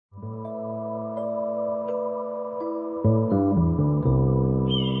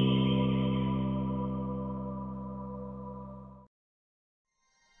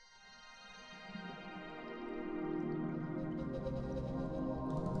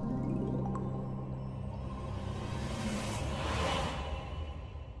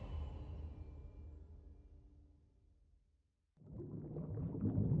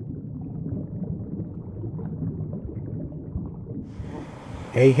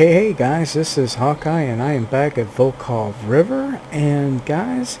Hey guys, this is Hawkeye and I am back at Volkhov River, and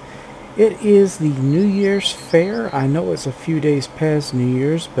guys, it is the New Year's Fair. I know it's a few days past New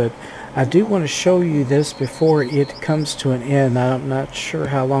Year's, but I do want to show you this before it comes to an end. I'm not sure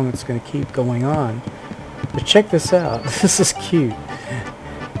how long it's going to keep going on, but check this out. This is cute.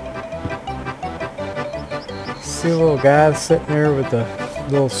 See a little guy sitting there with the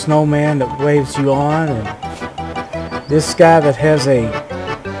little snowman that waves you on, and this guy that has a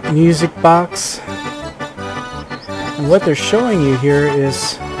music box. And what they're showing you here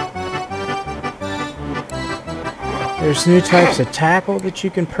is there's new types of tackle that you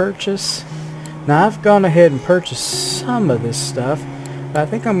can purchase. Now I've gone ahead and purchased some of this stuff, but I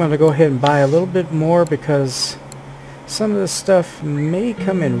think I'm going to go ahead and buy a little bit more because some of this stuff may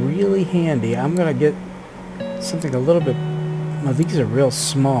come in really handy. I'm going to get something a little bit, well, these are real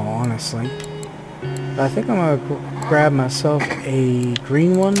small honestly, but I think I'm going to grab myself a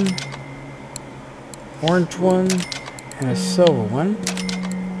green one, orange one, and a silver one.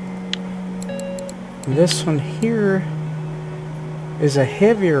 And this one here is a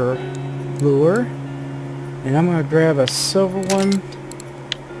heavier lure, and I'm going to grab a silver one.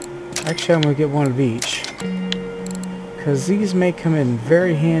 Actually, I'm going to get one of each because these may come in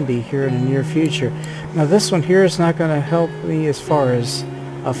very handy here in the near future. Now this one here is not going to help me as far as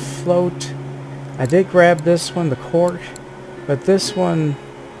a float. I did grab this one, the cork, but this one,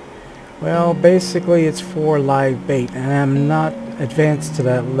 well, basically it's for live bait, and I'm not advanced to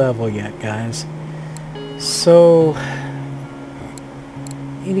that level yet, guys. So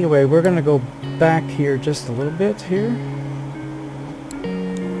anyway, we're gonna go back here just a little bit here.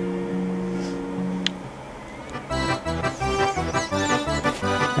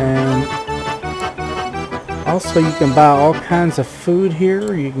 And also you can buy all kinds of food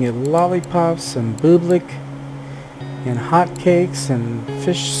here. You can get lollipops and bublik and hotcakes and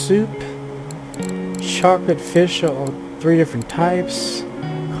fish soup, chocolate fish, all 3 different types,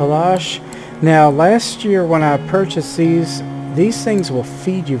 kalash. Now last year when I purchased these things will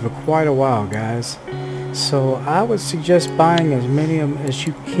feed you for quite a while, guys. So I would suggest buying as many of them as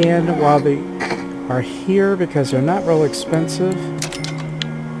you can while they are here because they're not real expensive.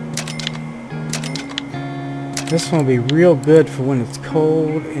 This one will be real good for when it's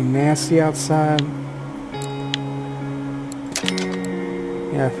cold and nasty outside.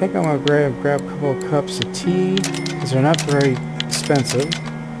 Yeah, I think I'm going to grab a couple of cups of tea because they're not very expensive.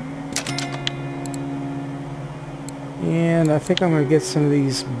 And I think I'm going to get some of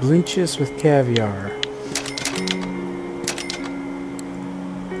these blinches with caviar.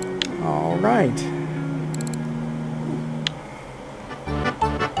 Alright.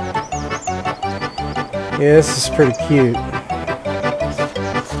 Yeah, this is pretty cute.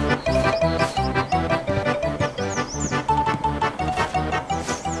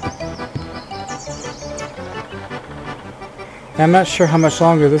 I'm not sure how much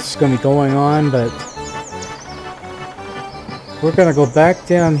longer this is going to be going on, but we're going to go back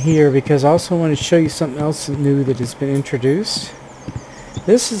down here because I also want to show you something else new that has been introduced.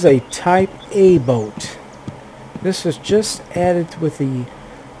 This is a Type-A boat. This was just added with the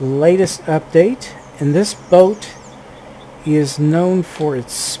latest update. And this boat is known for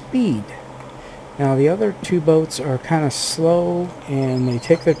its speed. Now the other 2 boats are kind of slow and they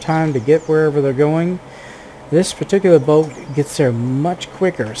take their time to get wherever they're going. This particular boat gets there much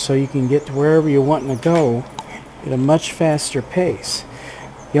quicker, so you can get to wherever you're wanting to go at a much faster pace.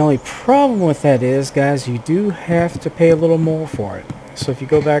 The only problem with that is, guys, you do have to pay a little more for it. So if you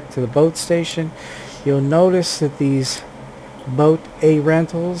go back to the boat station, you'll notice that these boat A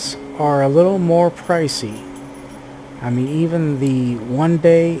rentals are a little more pricey. I mean, even the 1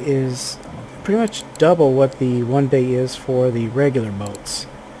 day is pretty much double what the 1 day is for the regular boats.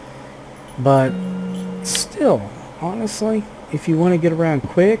 But still, honestly, if you want to get around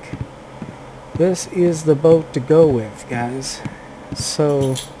quick, this is the boat to go with, guys.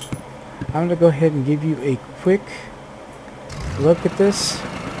 So I'm going to go ahead and give you a quick look at this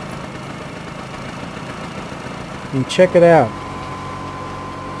and check it out.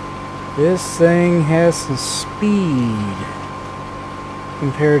 This thing has some speed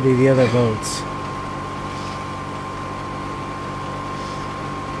compared to the other boats.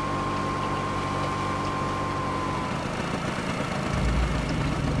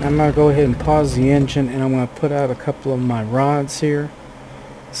 I'm going to go ahead and pause the engine, and I'm going to put out a couple of my rods here,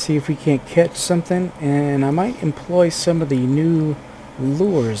 see if we can't catch something, and I might employ some of the new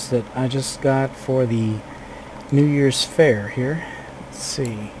lures that I just got for the New Year's Fair here. Let's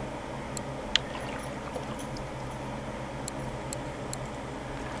see.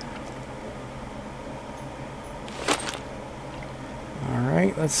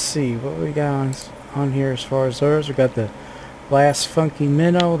 Alright, let's see what we got on here as far as lures. We got the last funky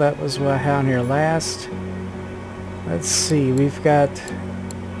minnow. That was what I had on here last. Let's see, we've got...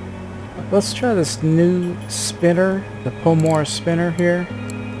 Let's try this new spinner, the Pomor spinner here.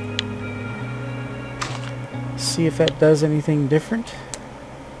 See if that does anything different.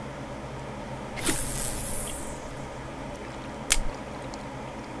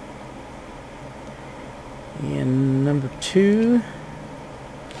 And number 2.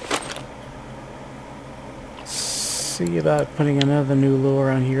 See about putting another new lure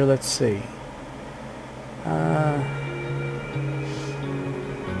on here. Let's see.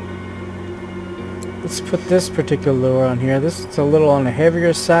 Let's put this particular lure on here. This is a little on the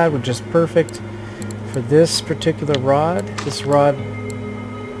heavier side, which is perfect for this particular rod. This rod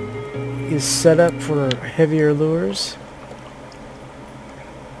is set up for heavier lures.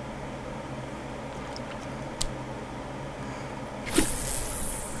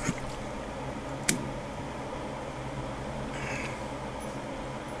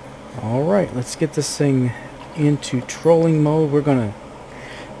 Alright, let's get this thing into trolling mode. We're going to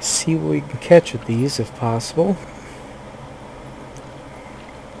see what we can catch with these if possible.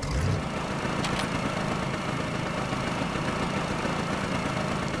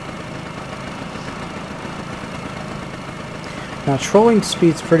 Now trolling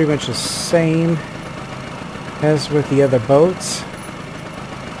speed's pretty much the same as with the other boats.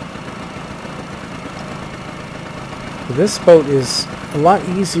 But this boat is a lot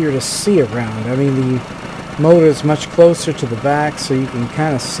easier to see around. I mean, the motor is much closer to the back, so you can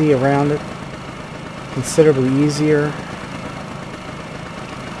kind of see around it considerably easier.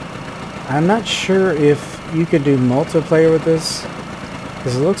 I'm not sure if you could do multiplayer with this,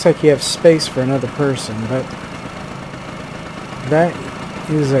 because it looks like you have space for another person, but that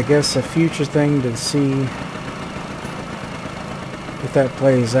is, I guess, a future thing to see if that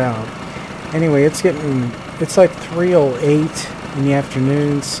plays out. Anyway, it's like 3:08 in the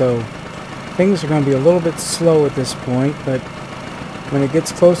afternoon, so things are going to be a little bit slow at this point, but when it gets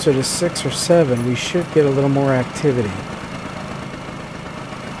closer to 6 or 7, we should get a little more activity.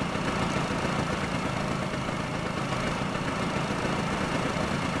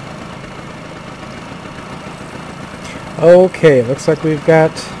 Okay, looks like we've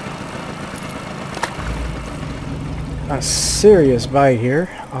got a serious bite here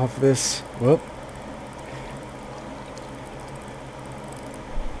off this. Whoop.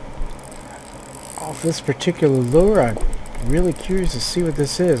 Off this particular lure. I'm really curious to see what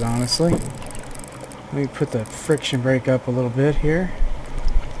this is, honestly. Let me put the friction brake up a little bit here.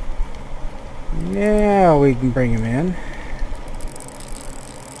 Now we can bring him in.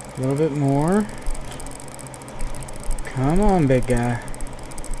 A little bit more. Come on, big guy.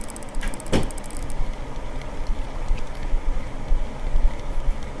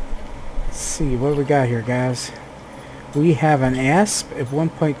 Let's see what we got here, guys. We have an asp of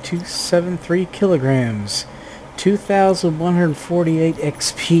 1.273 kilograms, 2,148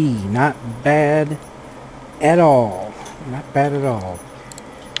 XP. Not bad at all. Not bad at all.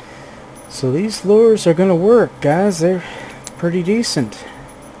 So these lures are going to work, guys. They're pretty decent.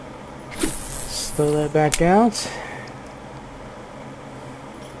 Let's throw that back out.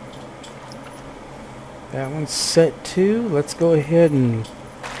 That one's set too. Let's go ahead and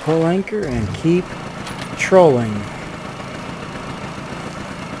pull anchor and keep trolling.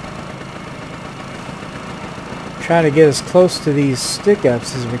 Try to get as close to these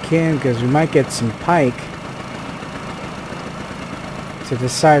stick-ups as we can, because we might get some pike to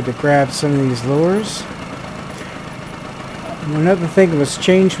decide to grab some of these lures. Another thing that was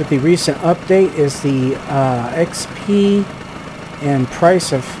changed with the recent update is the XP and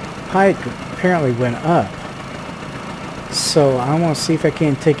price of pike apparently went up. So I want to see if I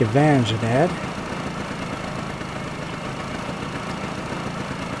can take advantage of that.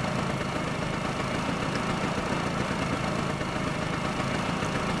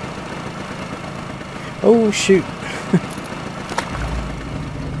 Oh shoot.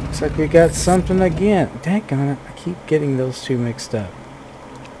 Looks like we got something again. Daggone it, I keep getting those two mixed up.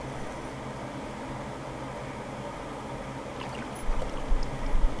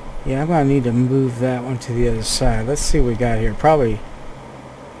 Yeah, I'm going to need to move that one to the other side. Let's see what we got here. Probably,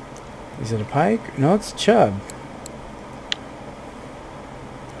 is it a pike? No, it's a chub.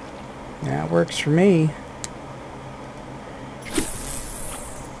 That works for me.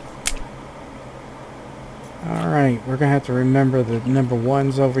 Alright, we're going to have to remember the number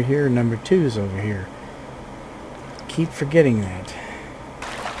 1's over here and number 2's over here. Keep forgetting that.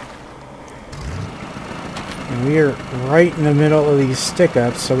 And we are right in the middle of these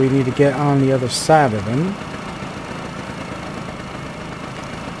stick-ups, so we need to get on the other side of them.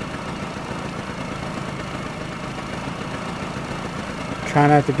 Try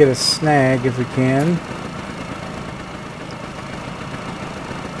not to get a snag if we can.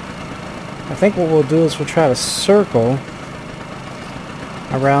 I think what we'll do is we'll try to circle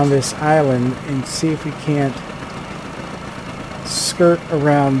around this island and see if we can't skirt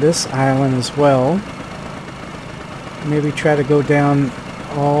around this island as well. Maybe try to go down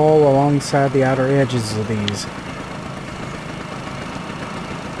all alongside the outer edges of these.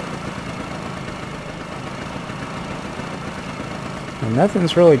 And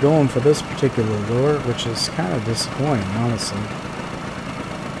nothing's really going for this particular lure, which is kind of disappointing, honestly.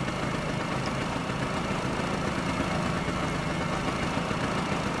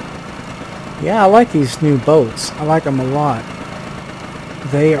 Yeah, I like these new boats. I like them a lot.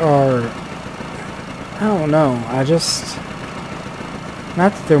 They are, I don't know,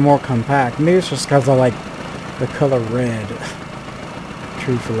 not that they're more compact. Maybe it's just because I like the color red,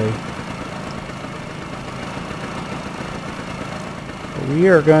 truthfully. But we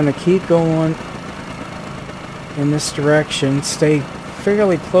are going to keep going in this direction, stay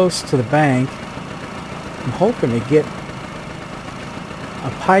fairly close to the bank. I'm hoping to get a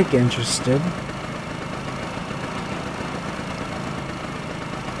pike interested.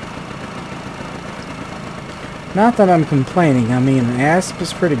 Not that I'm complaining. I mean, an asp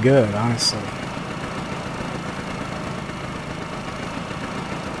is pretty good, honestly.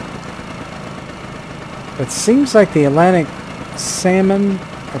 It seems like the Atlantic salmon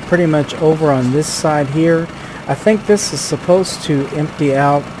are pretty much over on this side here. I think this is supposed to empty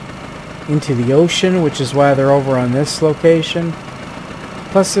out into the ocean, which is why they're over on this location.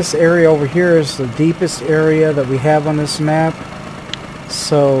 Plus, this area over here is the deepest area that we have on this map.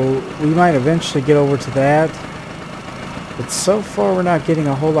 So we might eventually get over to that. But so far we're not getting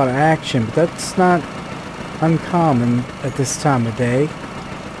a whole lot of action. But that's not uncommon at this time of day.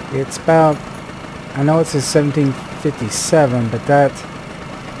 It's about, I know it says 1757, but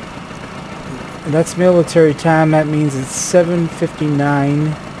that's military time. That means it's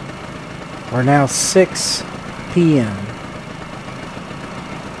 7:59 or now 6 p.m.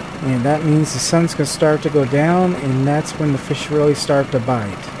 And that means the sun's going to start to go down, and that's when the fish really start to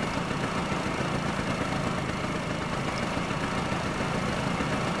bite.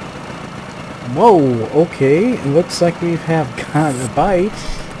 Whoa, okay, it looks like we have got a bite.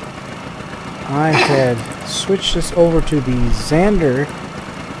 I had switched this over to the Xander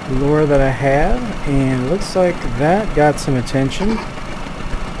lure that I have, and it looks like that got some attention.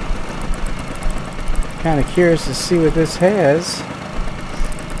 Kind of curious to see what this has.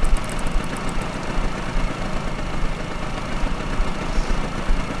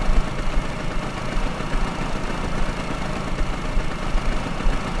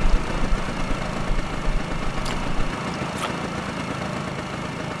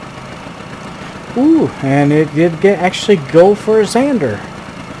 Ooh, and it did actually go for a Xander.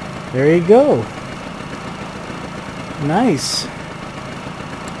 There you go. Nice.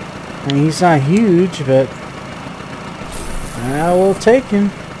 I mean, he's not huge, but I will take him.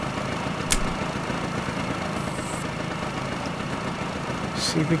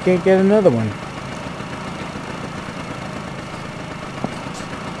 See if we can't get another one.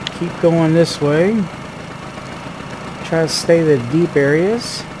 Keep going this way. Try to stay in the deep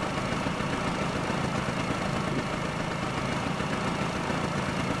areas.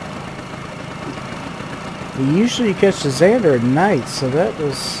 We usually catch the Xander at night, so that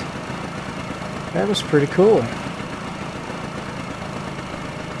was pretty cool.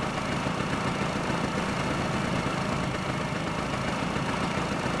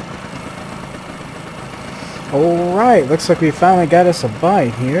 Alright, looks like we finally got us a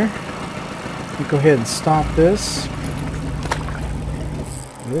bite here. Let me go ahead and stop this.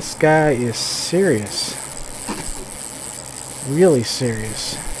 This guy is serious. Really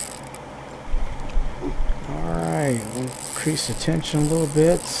serious. Alright, we'll increase the tension a little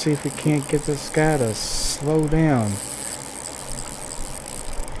bit, see if we can't get this guy to slow down.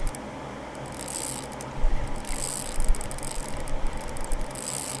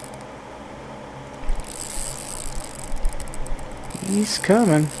 He's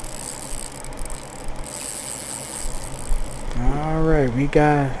coming. Alright,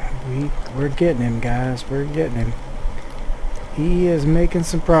 we're getting him, guys. We're getting him. He is making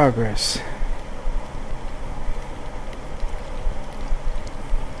some progress.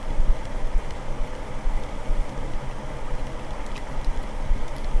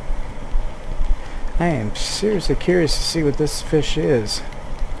 I am seriously curious to see what this fish is.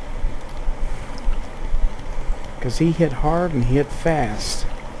 Because he hit hard and he hit fast.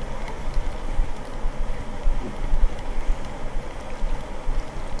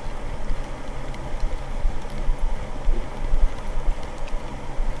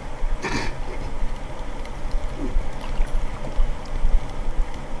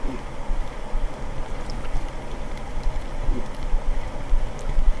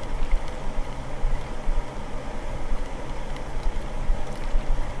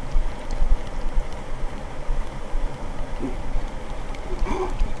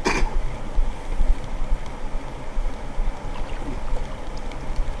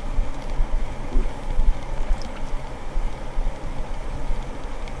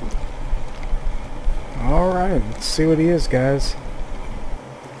 see what he is, guys.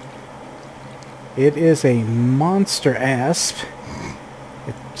 It is a monster asp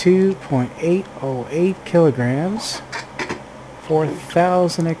at 2.808 kilograms,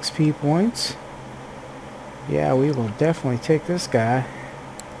 4,000 XP points. Yeah, we will definitely take this guy.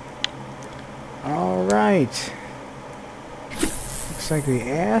 Alright. Looks like the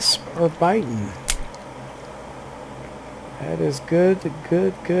asp are biting. That is good,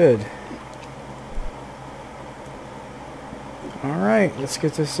 good, good. Alright, let's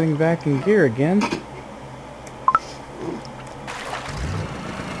get this thing back in gear again. I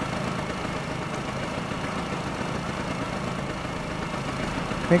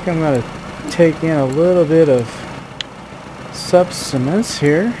think I'm going to take in a little bit of substance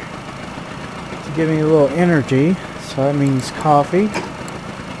here to give me a little energy. So that means coffee.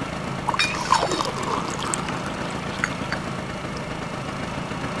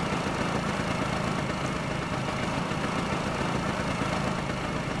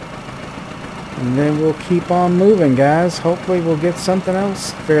 And then we'll keep on moving, guys. Hopefully we'll get something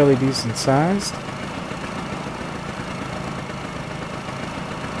else fairly decent sized.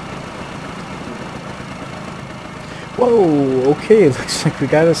 Whoa, okay, looks like we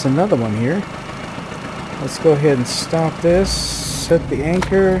got us another one here. Let's go ahead and stop this, set the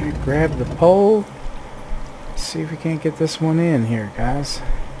anchor, grab the pole. See if we can't get this one in here, guys.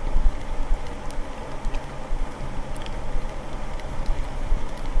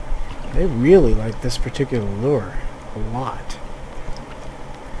 They really like this particular lure a lot.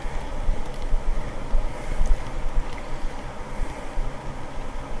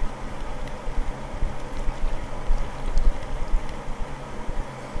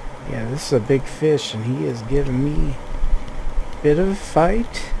 Yeah, this is a big fish and he is giving me a bit of a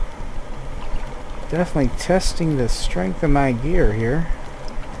fight. Definitely testing the strength of my gear here.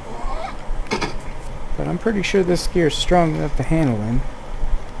 But I'm pretty sure this gear is strong enough to handle him.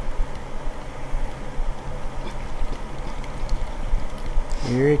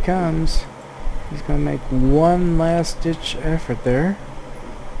 Here he comes. He's going to make one last ditch effort there.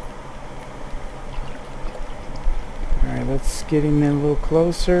 Alright, let's get him in a little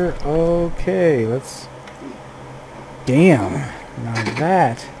closer. Okay, let's... Damn! Now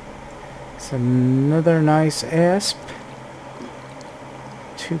that's another nice asp.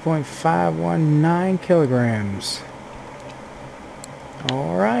 2.519 kilograms.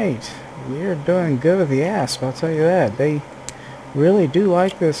 Alright, we're doing good with the asp, I'll tell you that. They really do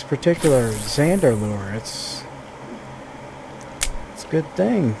like this particular Xander lure. It's a good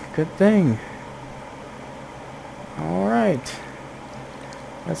thing. Good thing. Alright.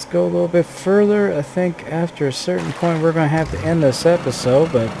 Let's go a little bit further. I think after a certain point we're going to have to end this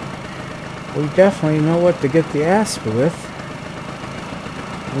episode, but we definitely know what to get the asp with.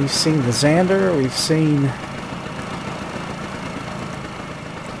 We've seen the Xander. We've seen...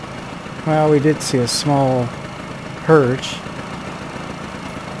 Well, we did see a small perch.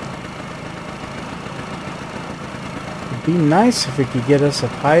 Be nice if we could get us a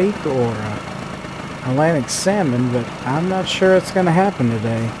pike or a Atlantic salmon, but I'm not sure it's going to happen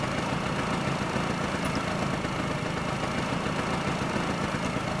today.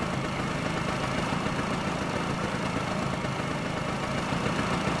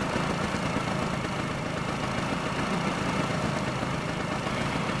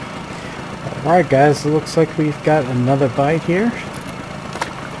 Alright guys, it looks like we've got another bite here.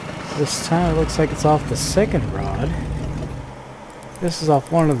 This time it looks like it's off the second rod. This is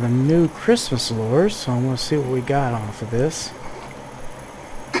off one of the new Christmas lures, so I'm going to see what we got off of this.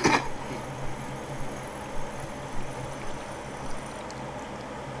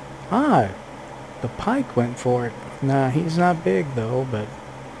 Ah, the pike went for it. Nah, he's not big though, but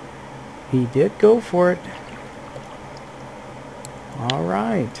he did go for it.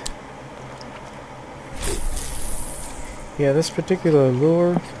 Alright. Yeah, this particular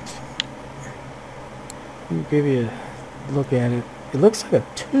lure, let me give you a look at it. It looks like a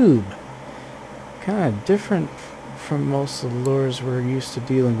tube. Kind of different from most of the lures we're used to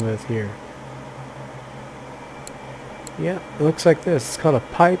dealing with here. Yep, it looks like this. It's called a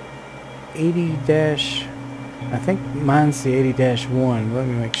pipe 80 dash... I think mine's the 80-1. Let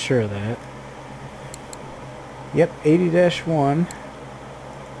me make sure of that. Yep, 80-1.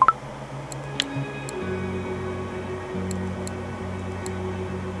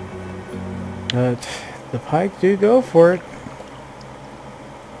 But the pike do go for it.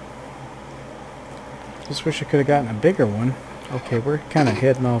 Just wish I could have gotten a bigger one. Okay, we're kind of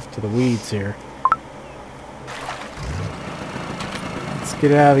heading off to the weeds here. Let's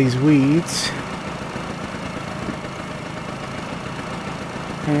get out of these weeds.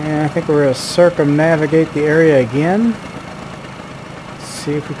 And I think we're going to circumnavigate the area again.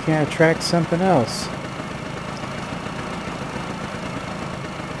 See if we can attract something else.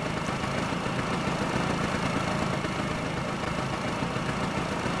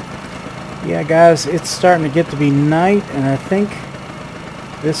 Yeah, guys, it's starting to get to be night, and I think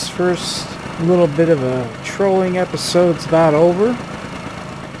this first little bit of a trolling episode's about over.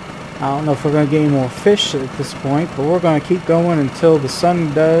 I don't know if we're going to get any more fish at this point, but we're going to keep going until the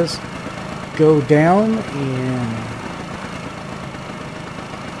sun does go down, and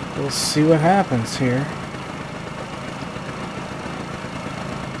we'll see what happens here.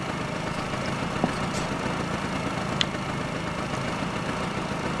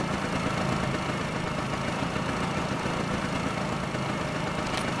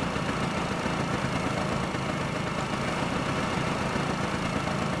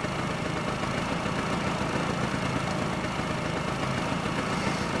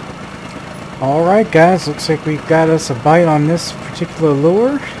 Alright guys, looks like we've got us a bite on this particular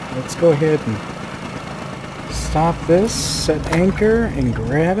lure. Let's go ahead and stop this, set anchor, and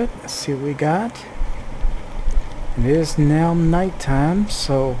grab it. Let's see what we got. It is now nighttime,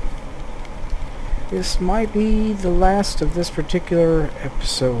 so this might be the last of this particular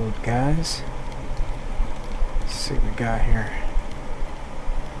episode, guys. Let's see what we got here.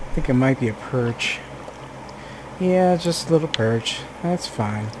 I think it might be a perch. Yeah, just a little perch. That's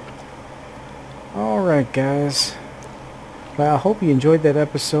fine. Alright guys, well I hope you enjoyed that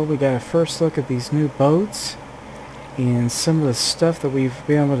episode. We got a first look at these new boats and some of the stuff that we've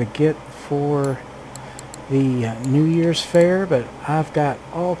been able to get for the New Year's fair, but I've got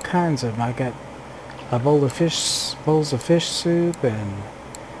all kinds of them. I got a bowls of fish soup and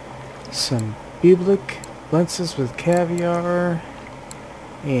some bublik bunces with caviar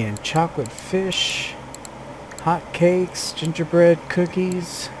and chocolate fish, hot cakes, gingerbread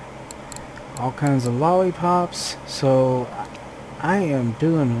cookies, all kinds of lollipops. So I am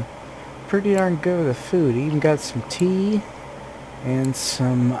doing pretty darn good with the food. Even got some tea and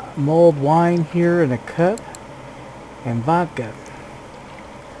some mulled wine here in a cup and vodka.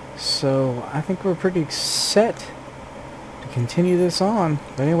 So I think we're pretty set to continue this on.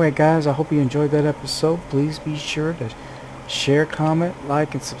 But anyway guys, I hope you enjoyed that episode. Please be sure to share, comment,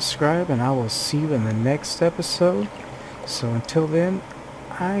 like, and subscribe, and I will see you in the next episode. So until then,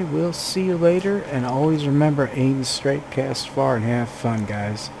 I will see you later, and always remember, aim straight, cast far, and have fun,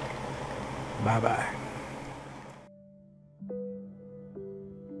 guys. Bye-bye.